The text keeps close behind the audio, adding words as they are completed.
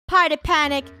Party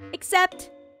Panic,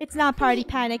 except it's not Party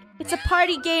Panic. It's a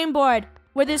party game board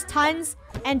where there's tons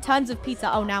and tons of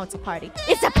pizza. Oh, now it's a party.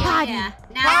 It's a party! Yeah,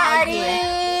 now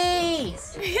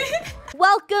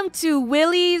Welcome to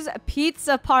Willy's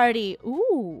Pizza Party.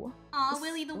 Ooh. Aw,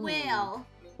 Willy the whale.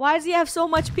 Why does he have so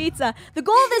much pizza? The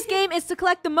goal of this game is to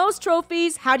collect the most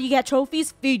trophies. How do you get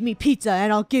trophies? Feed me pizza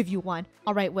and I'll give you one.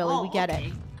 All right, Willy, we get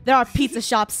it. There are pizza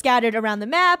shops scattered around the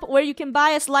map where you can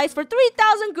buy a slice for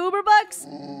 3,000 goober bucks.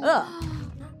 Ugh.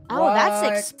 Oh, that's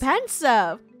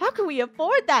expensive. How can we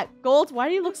afford that? Gold, why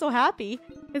do you look so happy?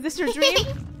 Is this your dream?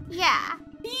 Yeah.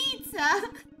 Pizza.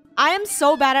 I am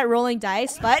so bad at rolling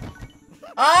dice, but...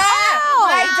 Oh,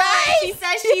 my dice! She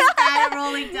says she's bad at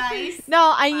rolling dice.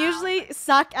 No, I usually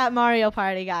suck at Mario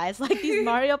Party, guys. Like these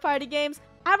Mario Party games,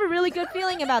 I have a really good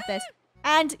feeling about this.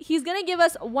 And he's gonna give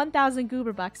us 1,000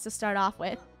 goober bucks to start off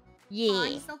with. Yeah. Oh,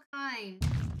 you're so kind.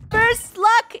 First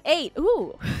luck 8.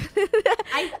 Ooh.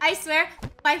 I swear,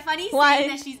 by Funny saying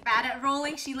that she's bad at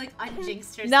rolling, she like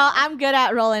unjinxed herself. No, I'm good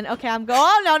at rolling. Okay, I'm going.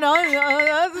 Oh, no. No!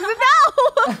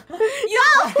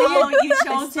 Oh, you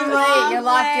chose too late. You're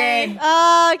locked in.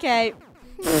 Okay.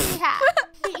 Yeah.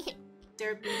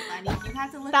 Derpy Funny. You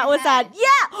have to look That at was that.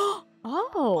 Yeah!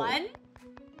 Oh. One?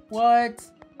 What?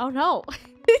 Oh, no.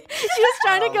 She was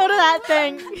trying to go to that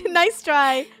thing. Nice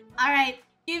try. Alright,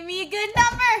 give me a good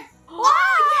number.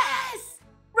 Oh, yes!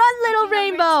 Run, little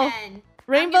Rainbow. 10.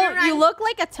 Rainbow, you look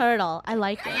like a turtle. I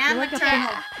like it. I am You're like a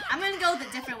turtle. I'm gonna go the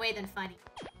different way than Funny.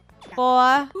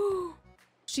 4.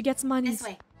 She gets money. This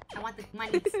way. I want the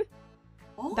money.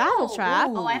 Oh, Battle trap.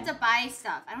 Oh, I have to buy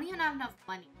stuff. I don't even have enough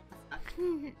money.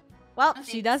 Well, No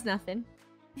she thanks. does nothing.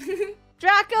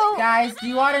 Draco! Guys, do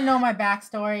you want to know my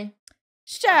backstory?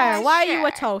 Sure, why are you a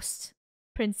sure. toast?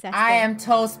 Princess. I am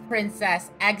Toast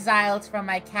Princess, exiled from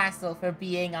my castle for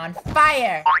being on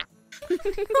fire.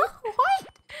 What?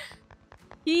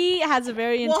 He has a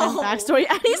very intense Whoa. backstory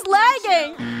and he's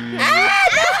lagging!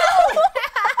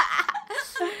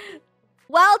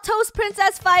 Well, Toast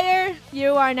Princess Fire,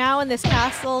 you are now in this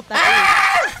castle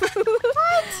that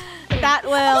that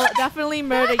will definitely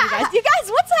murder you guys. You guys,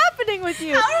 what's happening with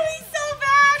you? How are we so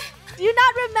bad? Do you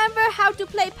not remember how to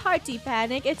play Party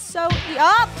Panic? It's so...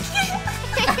 Oh!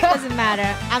 Doesn't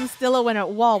matter. I'm still a winner.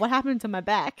 Whoa, what happened to my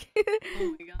back?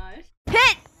 Oh my gosh.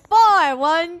 Hit! 4!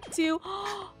 1, 2...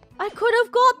 I could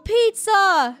have got pizza!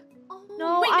 Oh,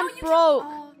 No, wait, I'm you broke.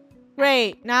 can't- oh.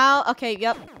 Great. Now, okay,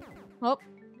 yep. Oh.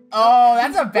 Oh,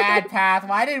 that's a bad path.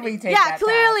 Why did we take that Yeah,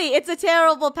 clearly, it's a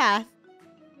terrible path.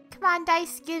 Come on,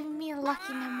 dice, give me a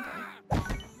lucky number.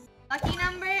 Lucky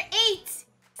number 8.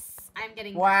 I'm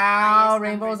getting path? Wow, highest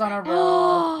Rainbow's numbers on a right now.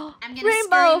 roll. I'm gonna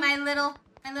Rainbow. scurry my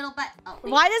little butt. Oh,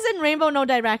 wait. Why doesn't Rainbow know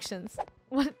directions?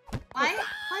 What? Why? I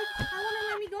won't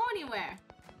let me go anywhere.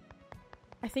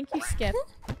 I think you skipped.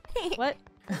 What?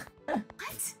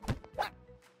 What?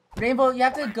 Rainbow, you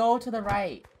have to go to the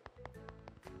right.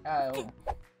 Oh.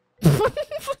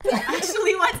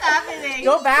 Actually, what's happening?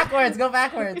 Go backwards, go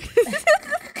backwards.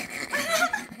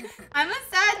 I'm a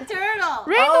sad turtle.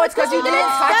 Rainbow, Oh, it's because you didn't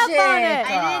touch step on it.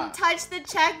 I didn't touch the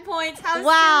checkpoints. How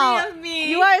Wow, silly of me.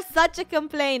 you are such a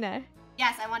complainer.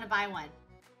 Yes, I want to buy one.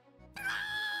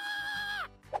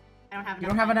 I don't have enough. You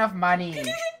don't have enough money.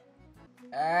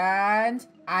 And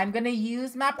I'm gonna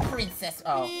use my princess.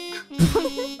 Oh.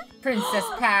 Princess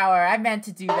power. I meant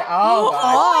to do that. Oh, God.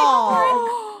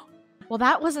 Oh. Well,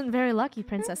 that wasn't very lucky,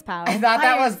 Princess Power. I thought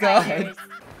that was good.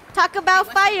 Talk about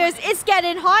fires. It's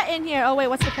getting hot in here. Oh, wait,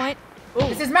 what's the point? Ooh.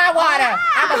 This is my water.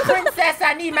 I'm a princess.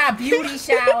 I need my beauty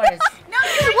showers. No,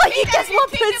 you What, you just want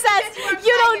princess?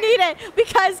 You don't need it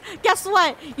because guess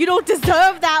what? You don't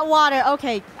deserve that water.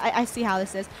 Okay, I see how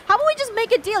this is. How about we just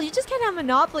make a deal? You just can't have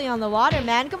monopoly on the water,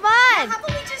 man. Come on. How about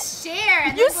we just share?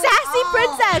 and You then we'll sassy all-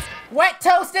 princess. Wet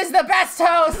toast is the best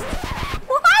toast.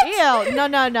 What? Ew. No. Ew,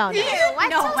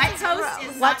 no, wet toast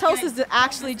is Wet not toast good. is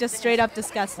actually just straight up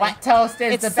disgusting. Wet toast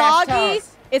is It's the best soggy. toast.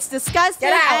 It's disgusting,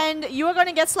 Get out. and you are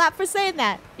gonna get slapped for saying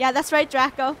that. Yeah, that's right,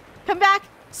 Draco. Come back.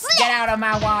 Get out of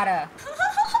my water.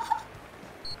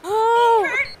 Oh.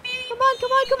 Hurt me. Come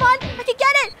on. I can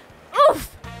get it.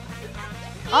 Oof.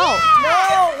 Oh.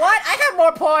 No, what? I got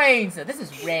more points. This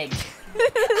is rigged.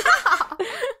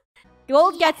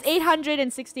 Gold gets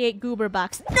 868 goober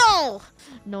bucks. No.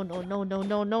 No.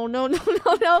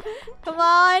 Come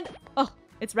on. Oh,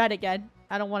 it's red again.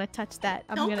 I don't want to touch that.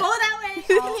 Don't go that way.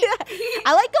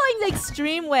 I like going the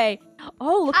extreme way.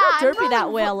 Oh, look how derpy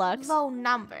that whale looks. Low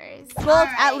numbers. Gold,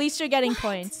 Alright. at least you're getting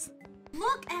points.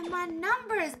 Look at my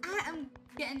numbers. I am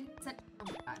getting such. Oh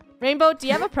my god. Rainbow, do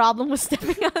you have a problem with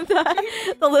stepping on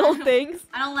the little things?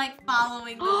 I don't like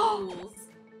following the rules.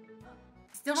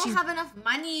 still don't have enough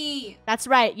money. That's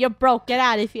right. You're broke. Get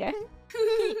out of here.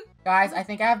 Guys, I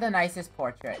think I have the nicest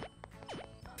portrait.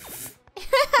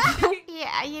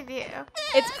 Yeah, you do.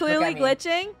 It's clearly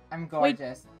glitching. I'm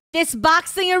gorgeous. This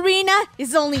boxing arena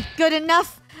is only good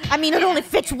enough. I mean, it only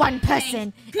fits one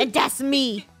person, and that's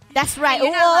me. That's right.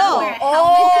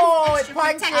 Oh, it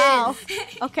punched Ow.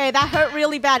 Okay, that hurt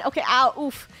really bad. Okay, ow,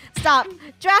 oof. Stop.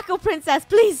 Draco Princess,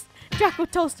 please. Draco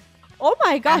Toast. Oh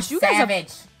my gosh, you savage.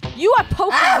 guys are... You are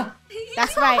poking. Ow.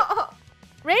 That's right.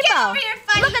 Rainbow, Get over here,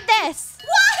 Funny. look at this.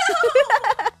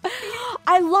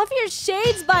 I love your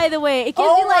shades, by the way. It gives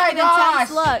Oh you like an my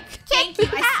intense look. Thank you.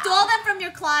 I stole them from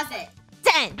your closet.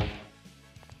 10.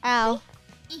 Ow.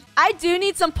 I do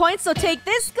need some points, so take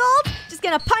this gold. Just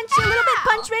gonna punch you a little bit.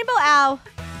 Punch Rainbow. Ow.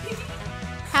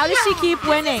 How does she keep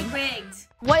winning? Rigged.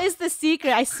 What is the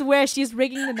secret? I swear she's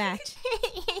rigging the match.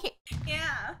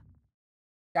 Yeah.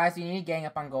 Guys, you need to gang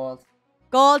up on gold.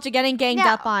 Gold, you're getting ganged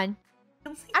No. up on.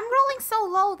 I'm rolling so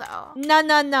low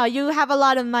though. No. You have a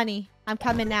lot of money. I'm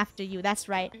coming after you. That's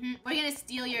right. We're gonna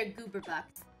steal your goober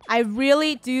bucks. I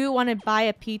really do want to buy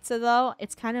a pizza, though.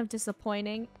 It's kind of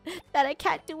disappointing that I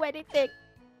can't do anything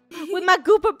with my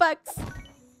goober bucks.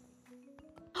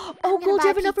 Oh, I'm gonna Gold, buy you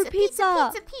have enough for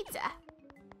pizza. Pizza.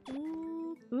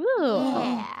 Ooh.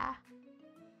 Yeah.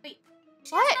 Wait,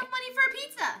 she What? has enough money for a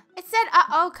pizza. It said,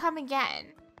 uh-oh, come again.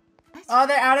 Oh,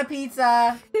 they're out of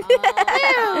pizza.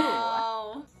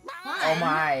 Oh. Oh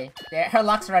my. Her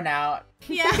luck's run out.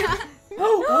 Yeah.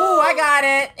 Ooh, I got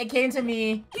it. It came to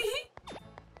me.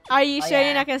 Are you Oh, sure yeah.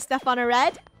 you're not going to step on a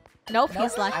red? Nope, Nope,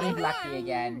 he's lucky. I'm lucky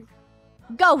again.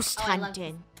 Ghost Oh, I love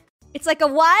hunting. It's like a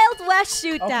Wild West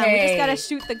shoot down. We just Okay. gotta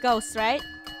shoot the ghosts, right?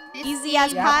 This Easy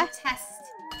as game pie. is a test.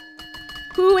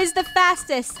 Who is the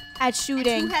fastest at And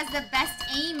shooting? who has the best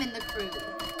aim in the crew?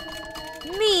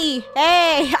 Me.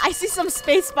 Hey, I see some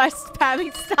spacebar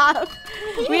spamming stuff.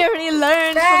 We already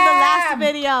learned from the last Spam!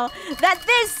 video that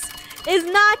this is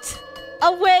not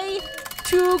a way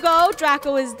to go.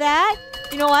 Draco is that.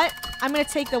 You know what? I'm gonna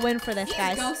take the win for this, These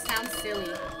guys. ghosts sound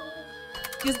silly.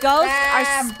 These ghosts are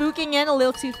Spam! spooking in a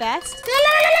little too fast.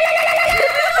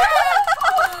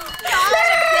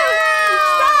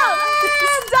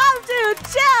 Stop, dude.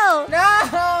 Chill.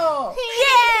 No!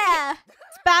 Yeah!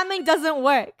 Spamming doesn't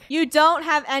work. You don't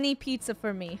have any pizza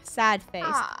for me. Sad face.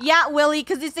 Ah. Yeah, Willy,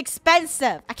 because it's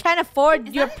expensive. I can't afford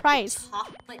Is your that price. a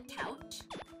chocolate couch?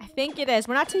 I think it is.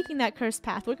 We're not taking that cursed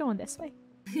path. We're going this way.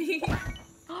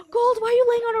 Gold, why are you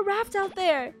laying on a raft out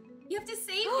there? You have to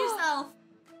save yourself.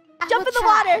 Jump in the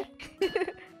water.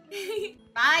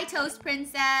 Bye, Toast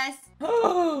Princess.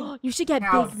 You should get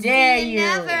How big. dare See you you!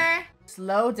 never.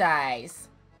 Slow dice.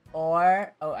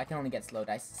 Or... Oh, I can only get slow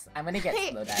dice. I'm gonna get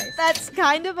slow dice. That's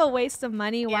kind of a waste of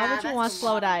money. Why Yeah, would you that's want a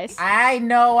slow lot. dice? I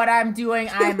know what I'm doing.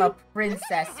 I'm a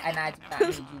princess, and I do not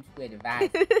need you to advise.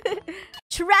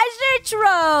 Treasure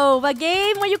Trove, a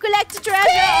game where you collect treasure.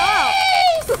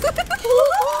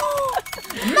 Oh.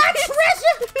 My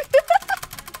treasure!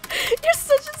 You're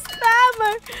such a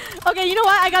spammer. Okay, you know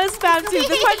what? I gotta spam too.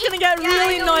 This part's gonna get Yeah,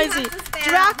 really I know we noisy. have to spam.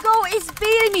 Draco is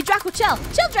beating me. Draco, chill.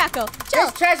 Chill, Draco. Chill.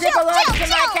 This treasure chill, belongs chill, to my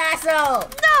chill. castle!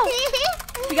 No.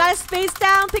 We gotta space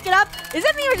down, pick it up. Is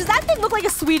it me or does that thing look like a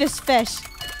Swedish fish?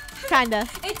 Kinda.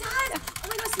 It does. Oh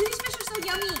my god, Swedish fish are so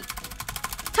yummy.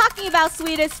 Talking about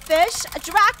Swedish fish,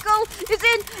 Draco is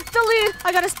in the lead.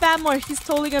 I gotta spam more. He's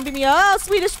totally gonna beat me. Oh,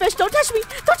 Swedish fish, don't touch me.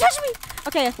 Don't touch me.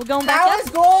 Okay, we're going back How up. is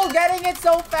gold getting it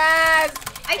so fast?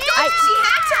 I thought she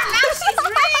hacked her. Now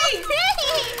she's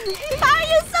rigged. How are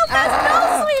you so fast?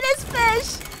 No, Swedish fish.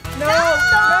 No! No!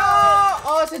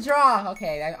 Oh, it's a draw.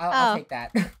 Okay, I'll Oh. take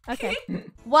that. Okay.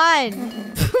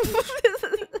 1.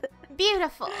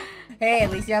 Beautiful. Hey, at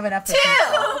least you have enough for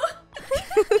pizza.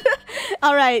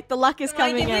 All right, the luck is Do I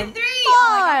coming give you in. 3?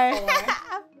 Oh, I got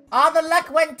 4. All the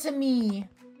luck went to me.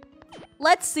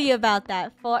 Let's see about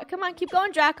that. 4. Come on, keep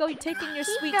going, Draco. You're taking your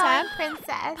Keep sweet going, time. princess.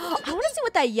 I want to see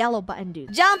what that yellow button do.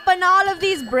 Jump on all of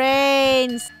these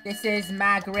brains. This is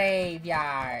my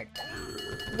graveyard.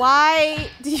 Why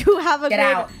do you have a Get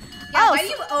grave- out. Yeah, Oh, why do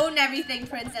you own everything,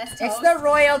 Princess Toast? It's the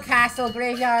royal castle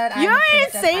graveyard. I'm You're a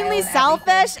princess, I insanely own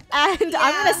selfish, and I'm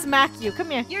Yeah. gonna smack you. Come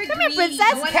here. You're Come here, greedy.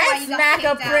 princess. No wonder everything. why Can't you got smack a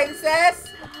kicked out.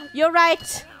 princess. You're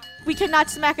right. We cannot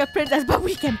smack a princess, but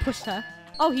we can push her.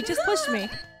 Oh, he just pushed me.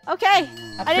 Okay.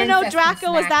 A I didn't know princess can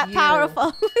Draco was that smack you.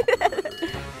 powerful.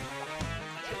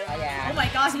 Oh, yeah. Oh my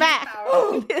gosh, Smack. he's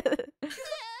powerful.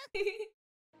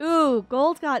 Ooh,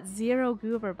 Gold got 0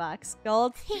 goober bucks.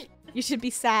 Gold, you should be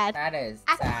sad. That is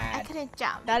I sad. couldn't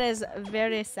jump. That is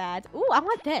very sad. Ooh, I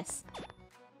want this.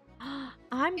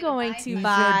 I'm Gonna going buy to You should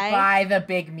buy buy the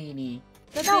big meanie.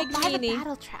 the No, big buy the beanie.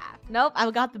 battle trap. Nope, I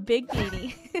got the big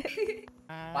beanie.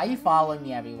 Why are you following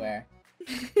me everywhere?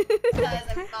 Because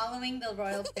I'm following the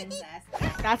royal princess.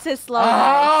 That's his slogan.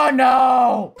 Oh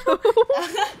no!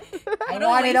 I What a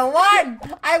wanted a one!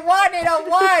 I wanted a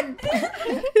one!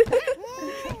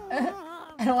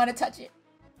 I don't want to touch it.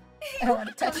 I don't want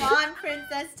to touch Come on,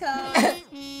 Princess Toad.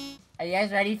 Are you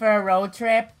guys ready for a road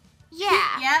trip?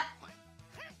 Yeah. Yep.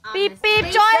 Beep, beep,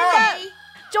 Race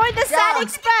join the Sad Jump.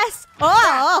 Express.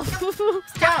 Oh.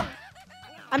 Jump!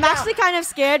 I'm actually kind of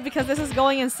scared because this is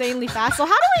going insanely fast. So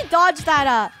how do we dodge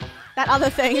that other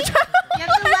thing? You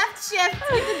have to left shift.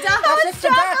 You have to duck. How is That's the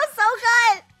duck. Draco so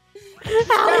good?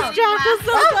 How is Draco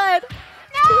so good?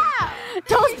 No.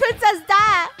 Toast Princess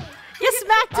die. You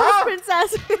smacked Toast Princess.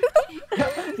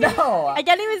 No! I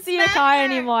can't even see your Smack car her.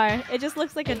 anymore. It just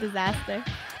looks like a disaster.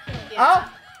 Yeah.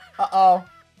 Oh! Uh-oh.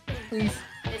 Please.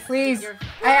 This Please. is your-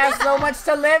 I have so much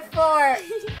to live for. I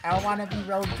don't want to be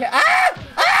roadkill. Ah!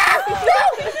 Ah!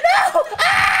 No! No!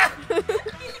 Ah!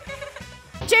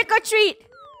 Trick or treat.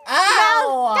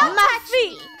 Ow! Don't My touch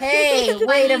feet. me. Hey,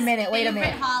 wait a Please, minute, wait a favorite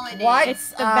minute. holiday. What? It's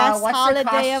the best what's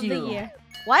holiday your of the costume? year.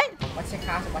 What? What's your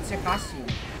costume? What's your costume?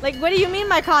 Like, what do you mean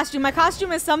my costume? My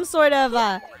costume is some sort of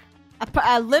a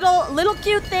little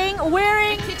cute thing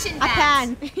wearing Kitchen a bat.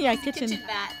 pan. Yeah, kitchen. Kitchen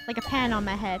bat. Like a pan on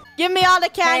my head. Give me all the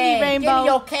candy, Hey, Rainbow. give me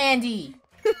your candy.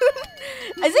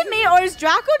 Is it me or is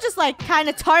Draco just like kind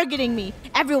of targeting me?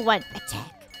 Everyone, attack.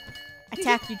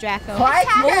 Attack you, Draco. What?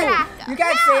 Draco. You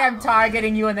guys say I'm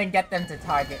targeting you and then get them to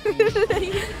target me.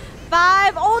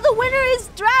 5. Oh, the winner is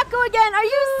Draco again. Are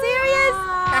you serious?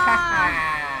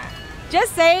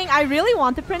 Just saying, I really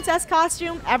want the princess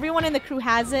costume. Everyone in the crew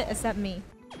has it except me.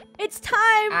 It's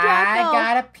time, Draco. I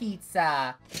got a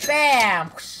pizza.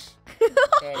 Bam! There it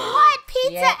is. What?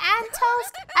 Pizza Yeah. and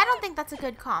toast? I don't think that's a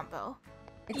good combo.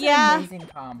 It's Yeah. an amazing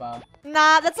combo.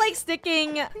 Nah, that's like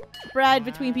sticking bread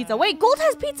between pizza. Wait, Gold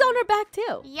has pizza on her back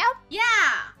too. Yep. Yeah.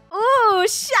 Ooh,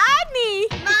 shiny.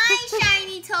 My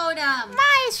shiny totem.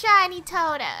 My shiny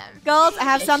totem. Gold, I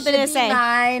have It something should to be say.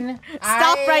 mine.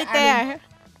 Stop right there.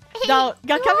 No,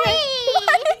 go come here.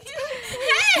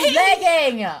 She's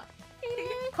legging!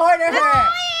 Corner her!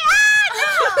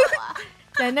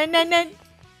 Dun, dun, dun, dun.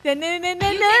 Dun, dun, dun,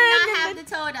 dun, You dun, cannot dun, have dun. the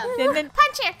totem. Dun, dun.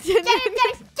 Punch her. Get her,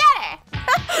 get her, get her.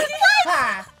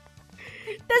 Ha!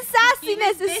 The He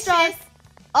sassiness was is strong. vicious.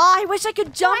 Oh, I wish I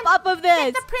could jump up of this.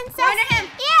 Get the princess. Corner him.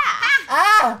 Yeah.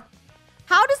 Ah!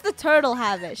 How does the turtle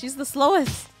have it? She's the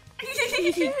slowest.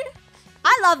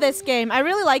 I love this game. I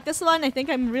really like this one. I think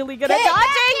I'm really good at Hey,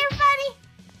 dodging. Here,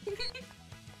 buddy.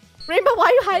 Rainbow, why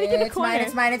are you hiding in the It's corner? mine,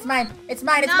 it's mine, it's mine. It's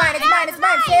mine, it's No, mine, it's mine, it's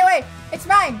mine. Stay away. It's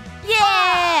mine.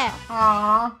 Yeah.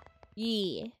 Aww.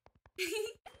 Yeah.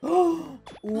 Ooh,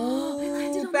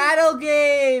 battle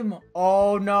game.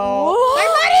 Oh no. Whoa. My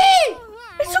money!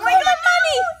 It's my god,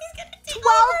 money!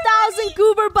 12,000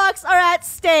 goober bucks are at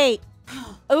stake.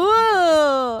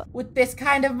 Ooh. With this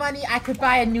kind of money, I could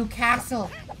buy a new castle.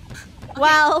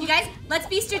 Well, You guys, let's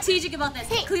be strategic about this.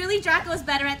 Clearly, Draco is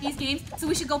better at these games, so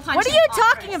we should go punch what are him you off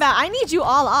talking first. about? I need you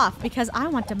all off because I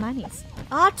want the monies.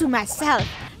 All to myself.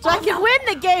 So I can win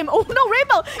the game. Oh no,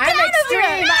 Rainbow! Get I'm out of here!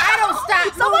 extreme. I don't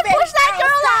stop Someone moving. push that I don't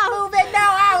girl stop out! moving. No,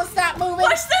 I don't stop moving.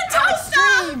 Push the I'm toast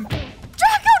off! extreme.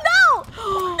 Draco, no!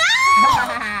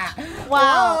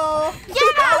 Wow. Whoa.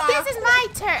 Get out. This is my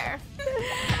turf.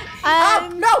 Oh,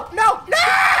 no, no, no!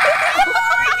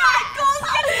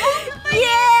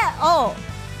 Yeah! Oh.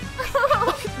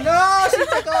 No, she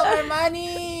took all my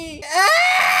money.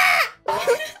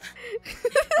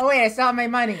 Oh wait, I saw my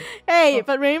money. Hey,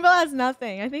 but Rainbow has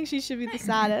nothing. I think she should be the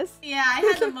saddest. Yeah, I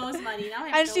had the most money. Now I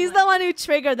have And no she's money. the one who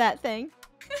triggered that thing.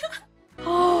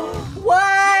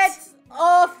 What?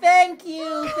 Oh, thank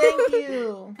you, thank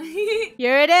you.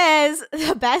 Here it is.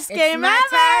 The best It's game my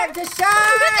ever! time to shine.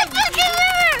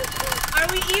 Are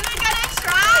we even gonna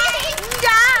try?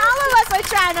 Yeah, all of us are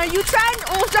trying. Are you trying?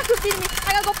 Oh, Draco's beating me.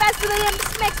 I gotta go faster than him.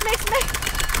 Smack, smack, smack.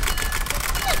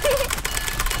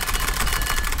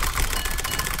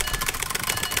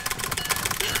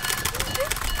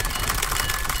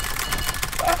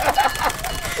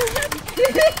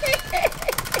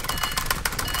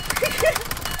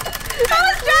 How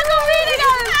is Draco beating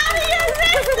us?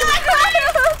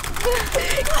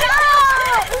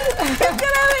 No! He's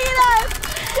gonna beat us!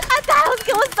 I thought I was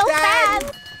going so Dad.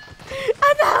 fast!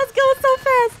 I thought I was going so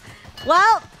fast!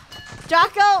 Well,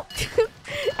 Draco,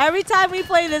 every time we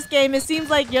play this game, it seems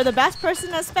like you're the best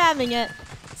person at spamming it.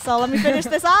 So let me finish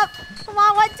this up. Come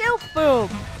on, 1, 2, boom.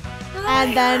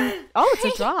 And then, oh,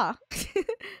 it's a draw.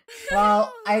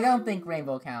 Well, I don't think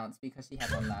Rainbow counts because she had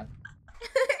one left.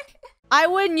 I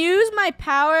would use my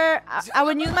power. I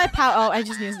would use my power. Oh, I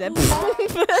just used it. Buddy,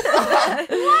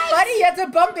 you had to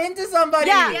bump into somebody.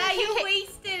 Yeah. Yeah, you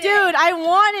wasted it. Dude, I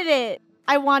wanted it.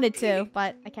 I wanted to,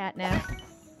 but I can't now.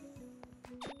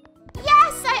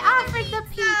 Yes, I offered the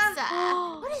pizza.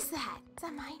 What is that? Is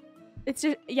that mine? It's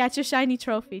your shiny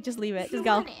trophy. Just leave it. Just You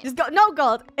go. want it. Just go. No,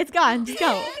 Gold. It's gone. Just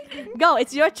go. Go.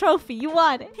 It's your trophy. You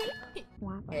want it.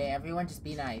 Okay, everyone just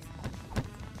be nice.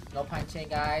 No punching,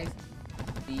 guys.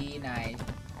 Be nice.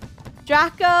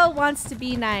 Draco wants to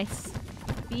be nice.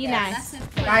 Be Yes. nice. That's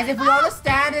important. Guys, if we all just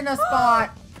stand in a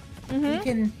spot,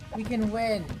 Mhm. we can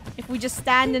win. If we just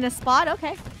stand in a spot,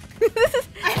 okay.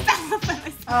 I fell off my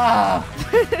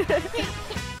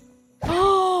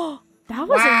Oh, that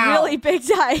was Wow. a really big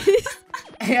dice.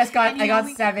 I got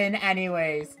 7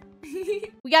 anyways.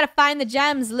 We gotta find the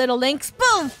gems, little links.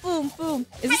 Boom, boom, boom.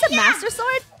 Is this a master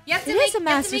sword? You have to It make, is a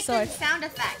master you have to make sword. the sound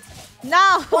effect.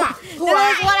 No, Wah, this is wah, what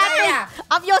I yeah. think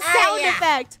of your sound yeah.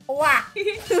 effect. Wah!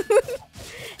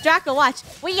 Draco, watch.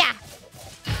 Weeya,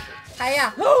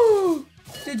 Hiya!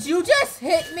 Did you just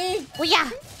hit me?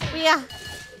 weeya, weeya.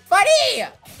 Buddy!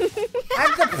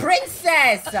 I'm the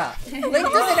princess! Link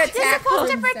doesn't You're attack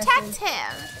supposed to princesses. protect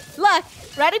him. Look,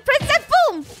 ready, princess?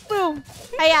 Boom, boom.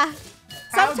 Hiya.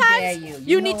 How Sometimes dare you?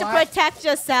 you know need to what? protect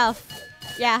yourself.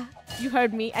 Yeah, you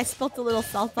heard me. I spilled a little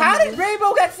salt on How you. did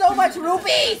Rainbow get so much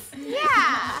rupees?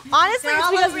 Yeah. Honestly, They're it's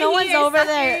all because no one's here, over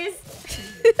there.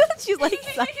 suckers. She's like,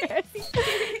 suckers.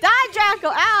 Die, Draco.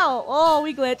 Ow. Oh,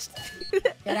 we glitched.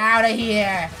 Get out of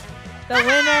here! The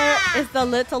winner is the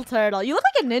little turtle. You look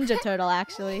like a ninja turtle,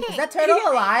 actually. Is that turtle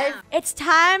alive? It's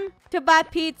time to buy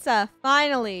pizza.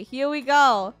 Finally, here we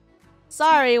go.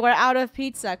 Sorry, we're out of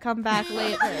pizza. Come back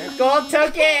later. Gold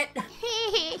took it!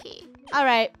 All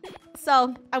right.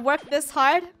 So I worked this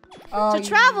hard Oh, to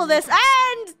travel this,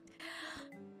 and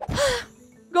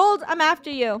Gold, I'm after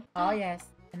you. Oh, yes.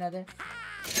 Another.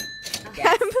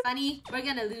 Yes, Funny, we're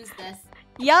gonna lose this.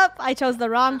 Yup, I chose the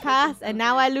wrong path, and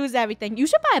now I lose everything. You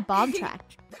should buy a bomb track.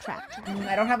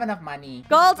 I don't have enough money.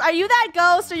 Gold, are you that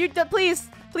ghost? Are you? Please,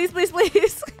 please, please,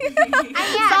 please. I am,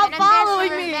 Stop and I'm following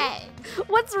there for me. revenge.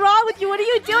 What's wrong with you? What are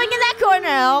you doing in that corner?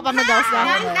 Oh, I'm a ghost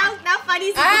now. Now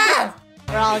Funny's Ah!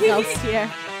 We're all ghosts here.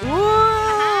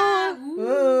 Ooh.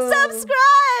 Ooh.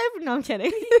 Subscribe! No, I'm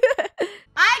kidding.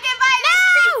 I can buy this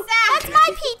pizza! That's my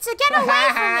pizza. Get away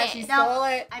from She it. stole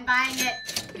it. I'm buying it.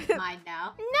 It's mine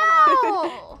now.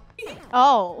 No.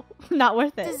 Oh, not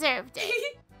worth it. Deserved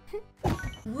it.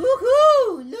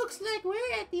 Woohoo! Looks like we're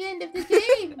at the end of the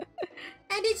game.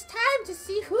 And it's time to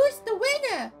see who's the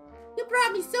winner. You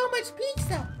brought me so much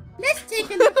pizza. Let's take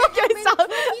a look at Okay, how stop.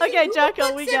 many trophies Okay, and Draco,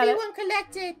 what's we get it. everyone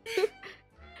collected.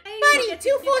 Buddy,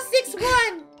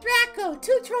 2461. Draco,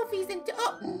 2 trophies and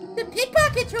the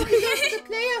pickpocket trophy goes to the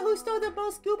player who stole the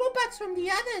most Google bucks from the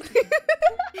others.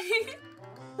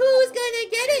 Who's gonna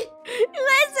get it?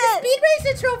 Listen. Speed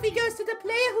Racer trophy goes to the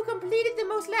player who completed the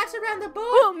most laps around the board.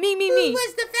 Oh, me. Who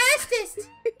was the fastest?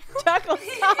 Draco,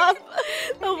 stop.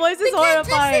 The voice is The Can't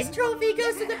Touch horrifying. This trophy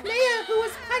goes to the player who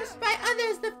was punched by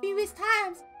others the fewest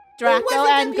times. Draco wasn't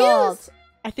and abused. Gold.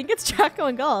 I think it's Draco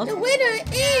and Gold. The winner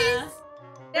is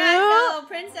Draco,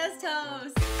 Princess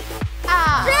Toast.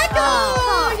 Draco!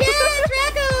 Oh. Yeah,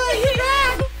 Draco! You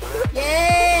rock!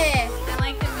 Yeah! I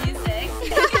like the music.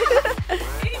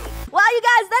 Well, you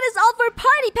guys, that is all for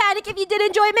Party Panic. If you did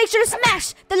enjoy, make sure to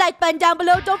smash the like button down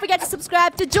below. Don't forget to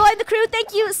subscribe to join the crew.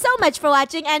 Thank you so much for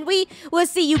watching, and we will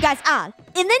see you guys all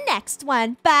in the next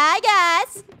one. Bye,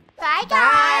 guys. Bye, guys.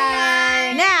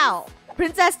 Bye! Now,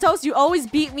 Princess Toast, you always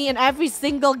beat me in every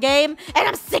single game, and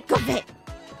I'm sick of it.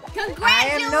 I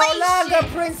Congratulations! am no longer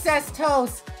Princess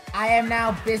Toast. I am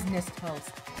now Business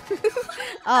Toast.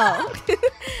 Oh.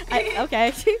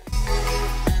 Okay.